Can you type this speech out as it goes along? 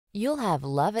You'll have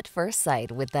love at first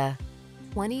sight with the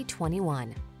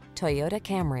 2021 Toyota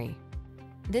Camry.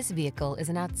 This vehicle is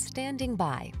an outstanding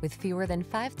buy with fewer than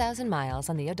 5,000 miles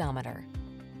on the odometer.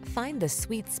 Find the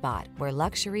sweet spot where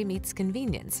luxury meets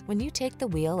convenience when you take the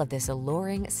wheel of this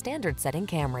alluring, standard-setting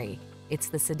Camry. It's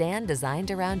the sedan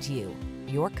designed around you,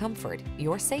 your comfort,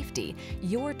 your safety,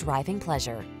 your driving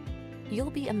pleasure.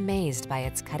 You'll be amazed by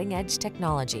its cutting-edge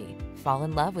technology, fall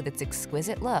in love with its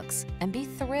exquisite looks, and be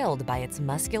thrilled by its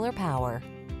muscular power.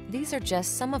 These are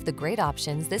just some of the great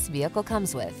options this vehicle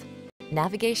comes with: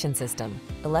 navigation system,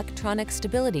 electronic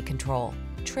stability control,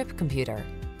 trip computer,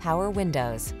 power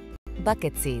windows,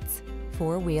 bucket seats,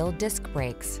 four-wheel disc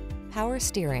brakes, power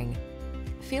steering.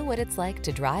 Feel what it's like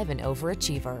to drive an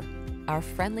overachiever. Our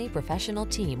friendly professional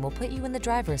team will put you in the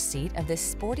driver's seat of this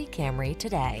sporty Camry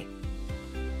today.